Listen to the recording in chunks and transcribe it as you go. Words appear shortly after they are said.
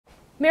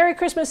Merry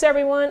Christmas,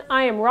 everyone.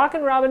 I am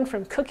Rockin' Robin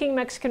from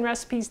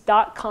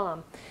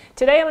CookingMexicanRecipes.com.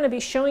 Today I'm going to be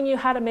showing you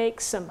how to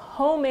make some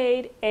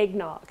homemade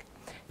eggnog.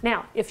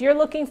 Now, if you're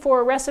looking for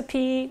a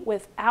recipe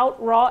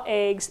without raw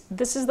eggs,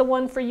 this is the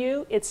one for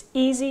you. It's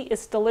easy,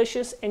 it's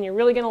delicious, and you're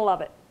really going to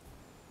love it.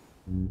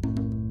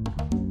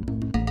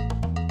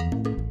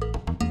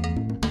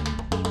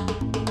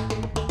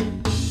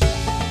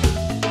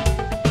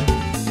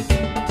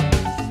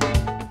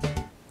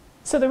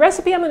 So the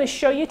recipe I'm going to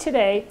show you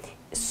today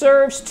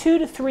serves 2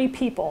 to 3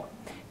 people.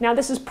 Now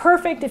this is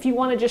perfect if you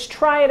want to just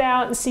try it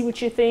out and see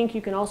what you think.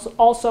 You can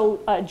also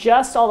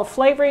adjust all the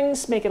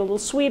flavorings, make it a little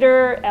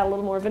sweeter, add a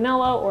little more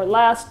vanilla or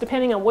less,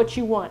 depending on what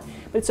you want.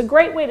 But it's a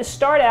great way to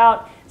start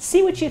out,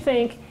 see what you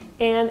think,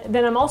 and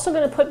then I'm also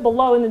going to put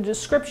below in the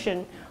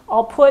description,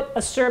 I'll put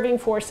a serving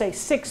for, say,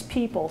 6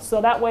 people.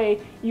 So that way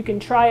you can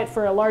try it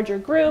for a larger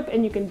group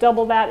and you can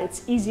double that.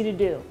 It's easy to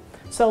do.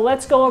 So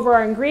let's go over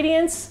our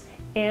ingredients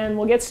and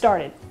we'll get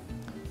started.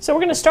 So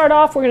we're going to start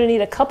off, we're going to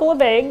need a couple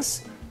of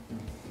eggs,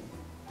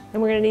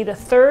 and we're going to need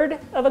 1/3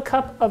 of a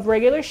cup of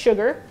regular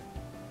sugar.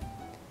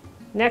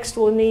 Next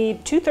we'll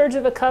need 2/3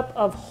 of a cup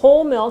of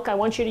whole milk. I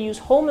want you to use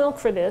whole milk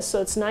for this so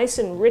it's nice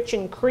and rich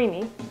and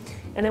creamy.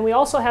 And then we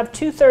also have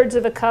 2/3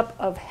 of a cup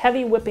of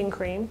heavy whipping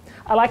cream.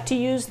 I like to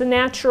use the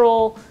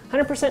natural,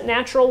 100%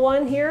 natural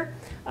one here.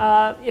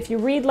 If you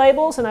read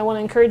labels, and I want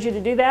to encourage you to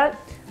do that,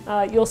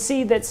 you'll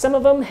see that some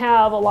of them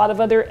have a lot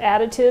of other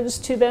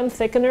additives to them,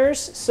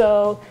 thickeners.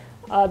 So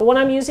the one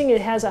I'm using, it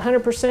has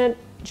 100%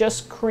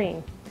 just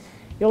cream.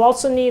 You'll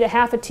also need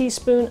 1/2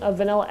 teaspoon of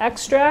vanilla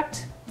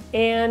extract.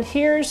 And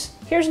here's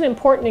an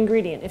important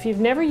ingredient. If you've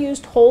never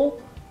used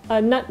whole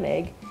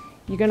nutmeg,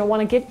 you're going to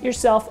want to get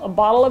yourself a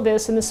bottle of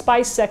this in the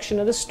spice section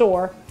of the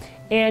store,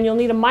 and you'll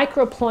need a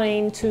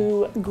microplane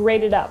to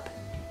grate it up.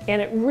 And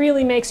it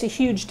really makes a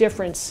huge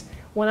difference.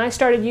 When I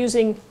started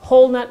using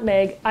whole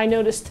nutmeg, I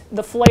noticed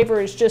the flavor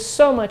is just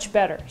so much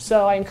better.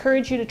 So I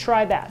encourage you to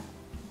try that.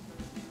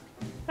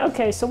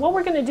 Okay, so what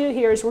we're going to do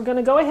here is we're going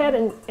to go ahead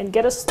and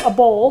get us a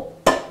bowl.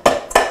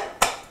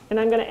 And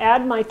I'm going to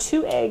add my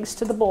 2 eggs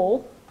to the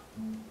bowl.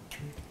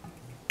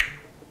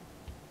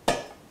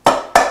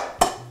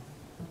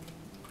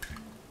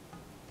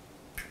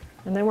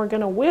 And then we're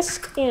going to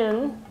whisk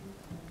in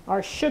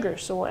our sugar.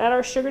 So we'll add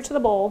our sugar to the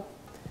bowl.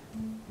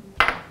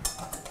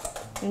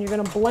 And you're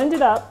going to blend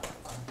it up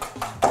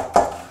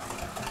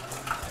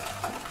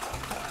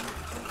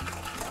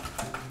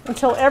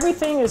until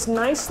everything is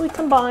nicely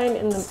combined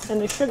and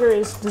the sugar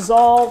is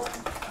dissolved.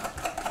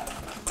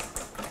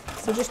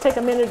 So just take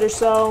a minute or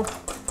so.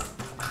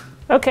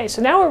 Okay,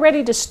 so now we're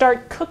ready to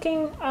start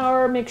cooking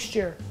our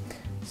mixture.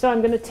 So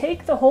I'm going to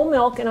take the whole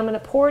milk and I'm going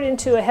to pour it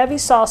into a heavy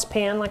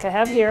saucepan like I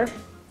have here.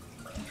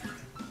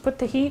 Put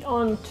the heat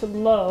on to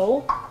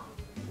low.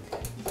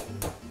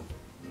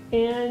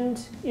 And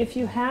if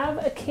you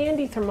have a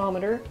candy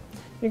thermometer,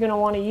 you're going to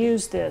want to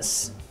use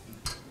this.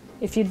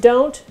 If you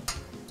don't,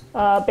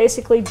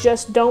 basically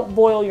just don't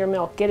boil your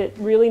milk. Get it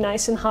really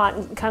nice and hot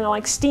and kind of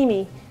like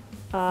steamy,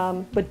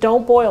 but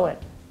don't boil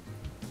it.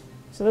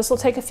 So this will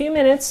take a few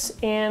minutes,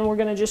 and we're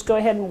going to just go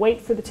ahead and wait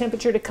for the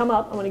temperature to come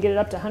up. I'm going to get it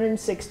up to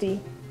 160,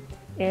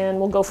 and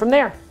we'll go from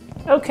there.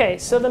 Okay,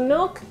 so the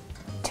milk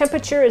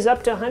temperature is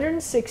up to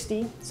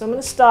 160, so I'm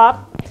going to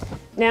stop.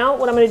 Now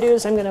what I'm going to do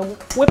is I'm going to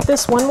whip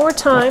this one more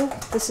time.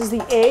 This is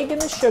the egg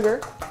and the sugar.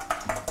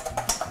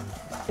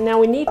 And now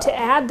we need to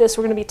add this.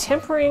 We're going to be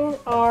tempering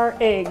our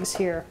eggs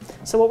here.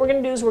 So what we're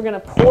going to do is we're going to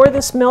pour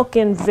this milk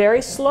in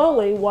very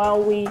slowly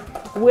while we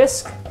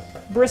whisk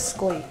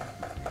briskly.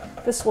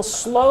 This will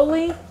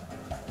slowly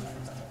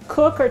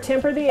cook or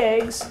temper the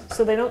eggs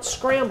so they don't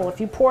scramble. If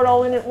you pour it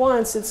all in at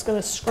once, it's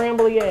going to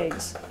scramble the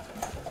eggs.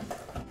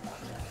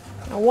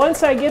 Now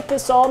once I get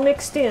this all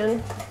mixed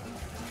in,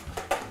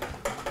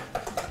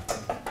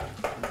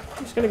 I'm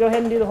just going to go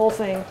ahead and do the whole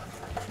thing.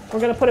 We're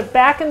going to put it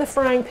back in the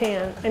frying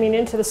pan,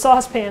 into the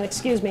saucepan,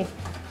 excuse me,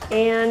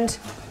 and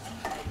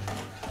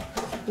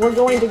we're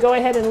going to go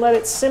ahead and let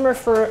it simmer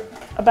for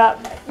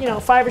about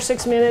 5 or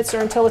 6 minutes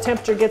or until the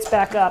temperature gets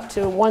back up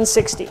to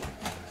 160.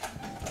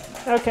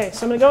 Okay,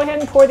 so I'm going to go ahead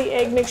and pour the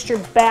egg mixture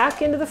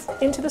back into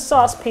the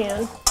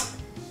saucepan,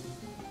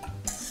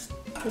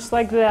 just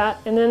like that,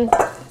 and then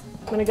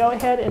I'm going to go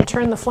ahead and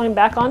turn the flame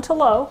back on to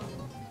low.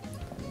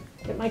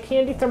 Get my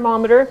candy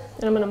thermometer,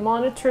 and I'm going to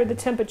monitor the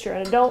temperature.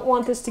 And I don't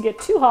want this to get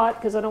too hot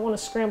because I don't want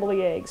to scramble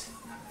the eggs.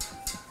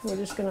 We're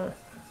just going to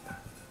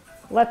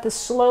let this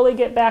slowly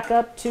get back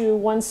up to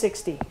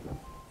 160.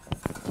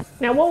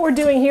 Now what we're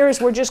doing here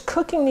is we're just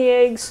cooking the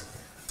eggs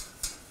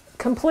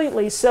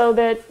completely so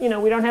that we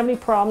don't have any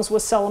problems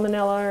with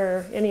salmonella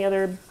or any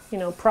other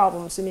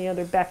problems, any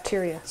other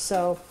bacteria.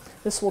 So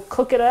this will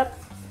cook it up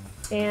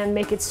and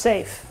make it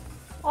safe.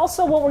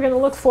 Also, what we're going to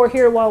look for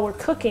here while we're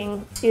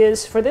cooking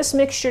is for this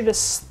mixture to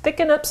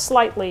thicken up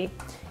slightly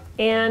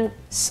and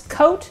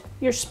coat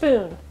your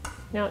spoon.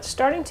 Now it's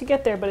starting to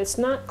get there, but it's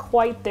not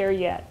quite there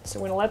yet. So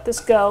we're going to let this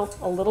go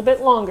a little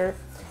bit longer.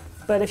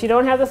 But if you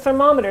don't have the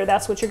thermometer,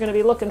 that's what you're going to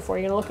be looking for.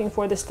 You're looking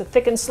for this to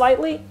thicken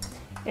slightly,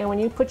 and when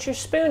you put your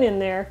spoon in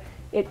there,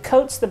 it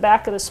coats the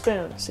back of the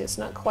spoon. See, it's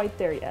not quite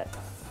there yet.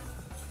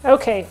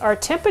 Okay, our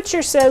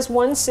temperature says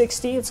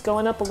 160. It's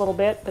going up a little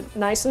bit, but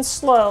nice and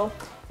slow.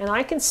 And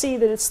I can see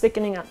that it's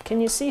thickening up.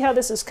 Can you see how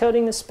this is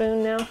coating the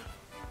spoon now?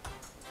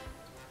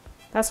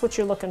 That's what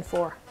you're looking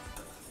for.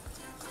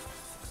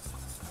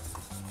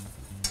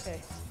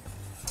 Okay.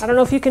 I don't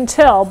know if you can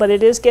tell, but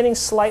it is getting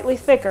slightly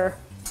thicker.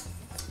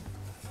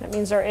 That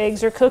means our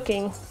eggs are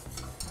cooking.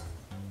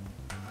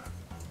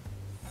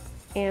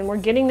 And we're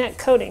getting that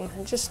coating.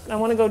 I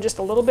want to go just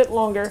a little bit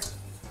longer.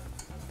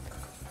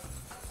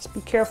 Just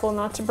be careful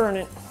not to burn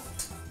it.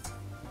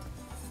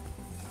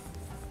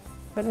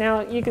 But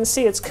now you can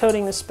see it's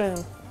coating the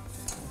spoon.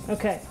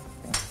 Okay.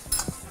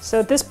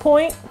 So at this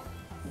point,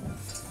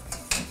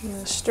 I'm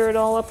going to stir it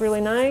all up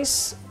really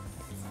nice.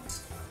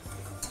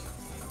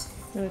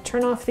 I'm going to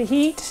turn off the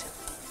heat.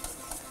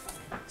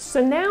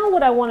 So now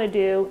what I want to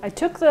do, I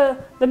took the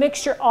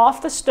mixture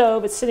off the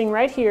stove. It's sitting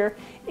right here.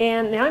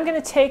 And now I'm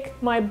going to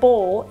take my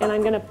bowl and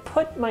I'm going to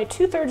put my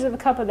 2/3 of a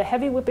cup of the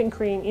heavy whipping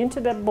cream into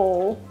that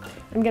bowl.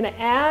 I'm going to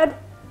add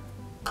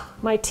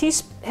my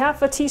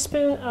half a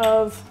teaspoon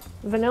of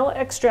vanilla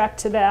extract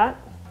to that.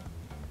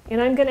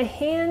 And I'm going to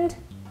hand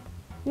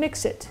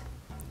mix it.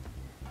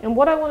 And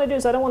what I want to do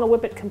is I don't want to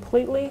whip it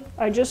completely.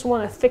 I just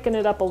want to thicken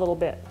it up a little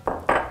bit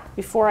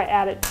before I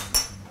add it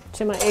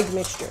to my egg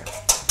mixture.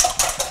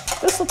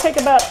 This will take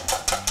about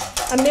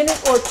a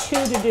minute or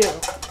two to do.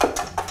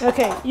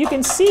 Okay, you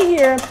can see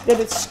here that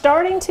it's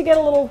starting to get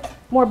a little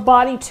more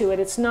body to it.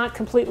 It's not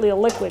completely a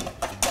liquid.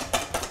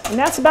 And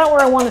that's about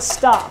where I want to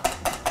stop.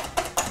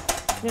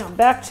 Now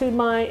back to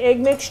my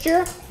egg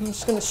mixture. I'm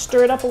just going to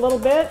stir it up a little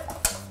bit.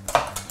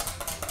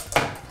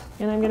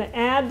 And I'm going to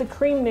add the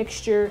cream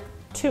mixture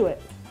to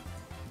it.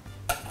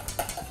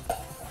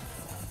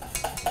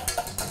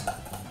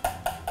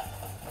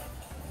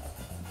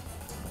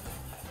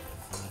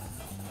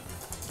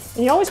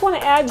 And you always want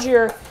to add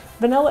your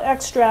vanilla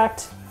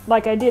extract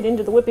like I did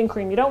into the whipping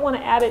cream. You don't want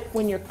to add it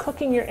when you're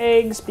cooking your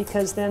eggs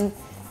because then,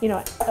 you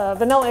know,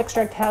 vanilla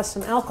extract has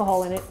some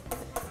alcohol in it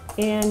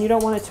and you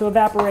don't want it to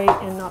evaporate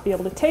and not be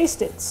able to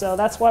taste it. So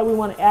that's why we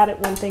want to add it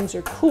when things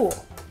are cool.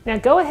 Now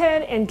go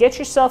ahead and get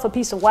yourself a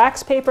piece of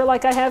wax paper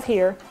like I have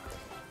here,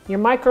 your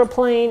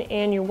microplane,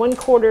 and your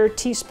 1/4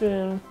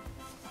 teaspoon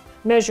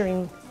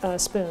measuring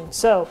spoon.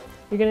 So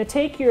you're going to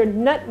take your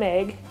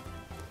nutmeg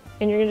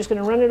and you're just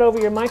going to run it over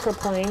your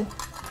microplane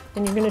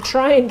and you're going to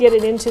try and get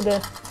it into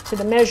the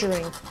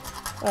measuring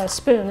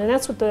spoon. And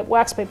that's what the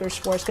wax paper is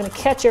for. It's going to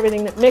catch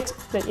everything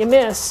that you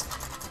miss,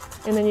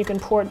 and then you can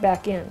pour it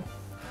back in.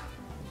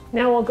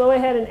 Now we'll go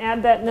ahead and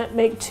add that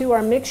nutmeg to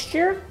our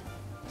mixture.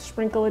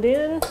 Sprinkle it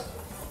in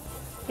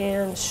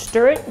and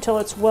stir it until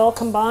it's well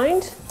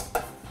combined.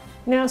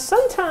 Now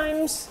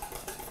sometimes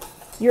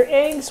your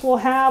eggs will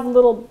have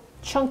little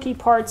chunky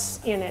parts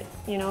in it,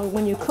 you know,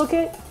 when you cook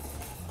it.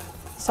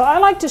 So I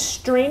like to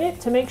strain it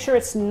to make sure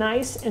it's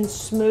nice and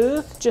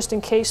smooth, just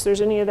in case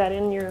there's any of that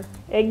in your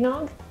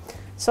eggnog.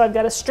 So I've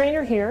got a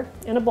strainer here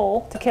in a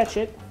bowl to catch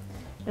it,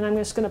 and I'm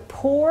just going to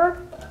pour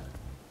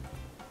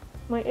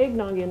my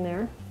eggnog in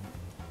there.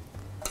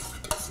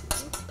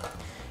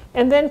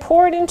 And then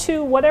pour it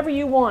into whatever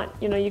you want.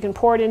 You know, you can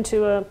pour it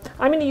into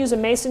I'm going to use a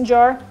mason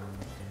jar,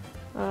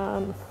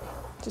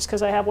 just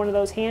because I have one of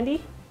those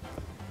handy.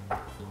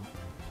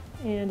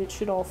 And it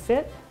should all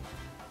fit.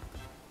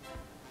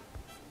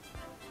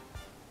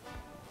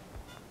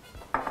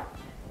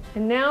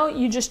 And now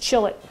you just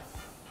chill it.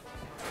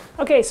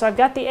 Okay, so I've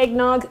got the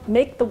eggnog.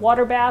 Make the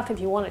water bath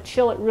if you want to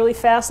chill it really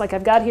fast like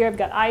I've got here. I've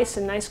got ice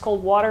and nice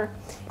cold water,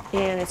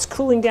 and it's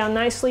cooling down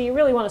nicely. You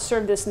really want to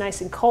serve this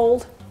nice and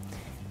cold.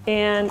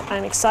 And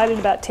I'm excited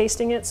about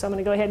tasting it, so I'm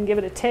going to go ahead and give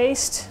it a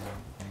taste.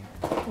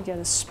 Get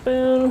a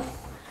spoon.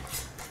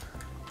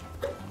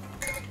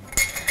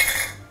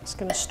 Just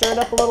going to stir it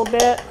up a little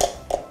bit.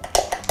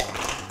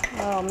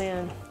 Oh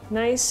man,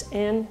 nice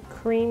and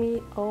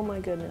creamy. Oh my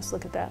goodness,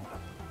 look at that.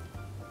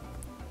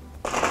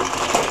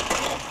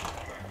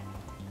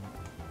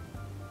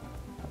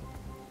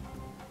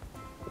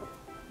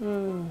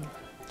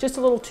 Just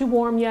a little too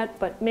warm yet,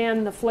 but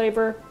man, the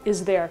flavor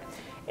is there.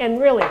 And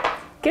really,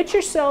 get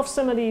yourself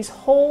some of these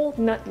whole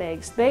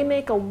nutmegs. They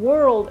make a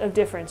world of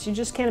difference. You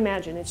just can't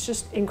imagine. It's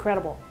just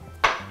incredible.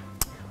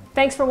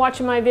 Thanks for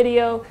watching my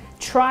video.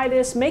 Try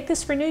this. Make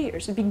this for New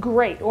Year's. It'd be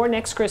great. Or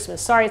next Christmas.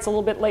 Sorry it's a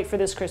little bit late for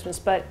this Christmas,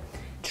 but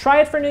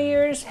try it for New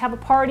Year's. Have a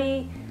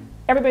party.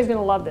 Everybody's going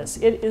to love this.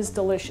 It is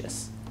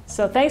delicious.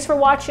 So thanks for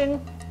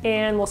watching,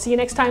 and we'll see you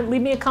next time.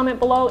 Leave me a comment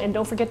below, and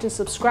don't forget to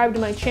subscribe to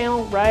my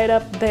channel right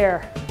up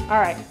there. All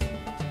right.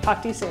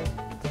 Talk to you soon.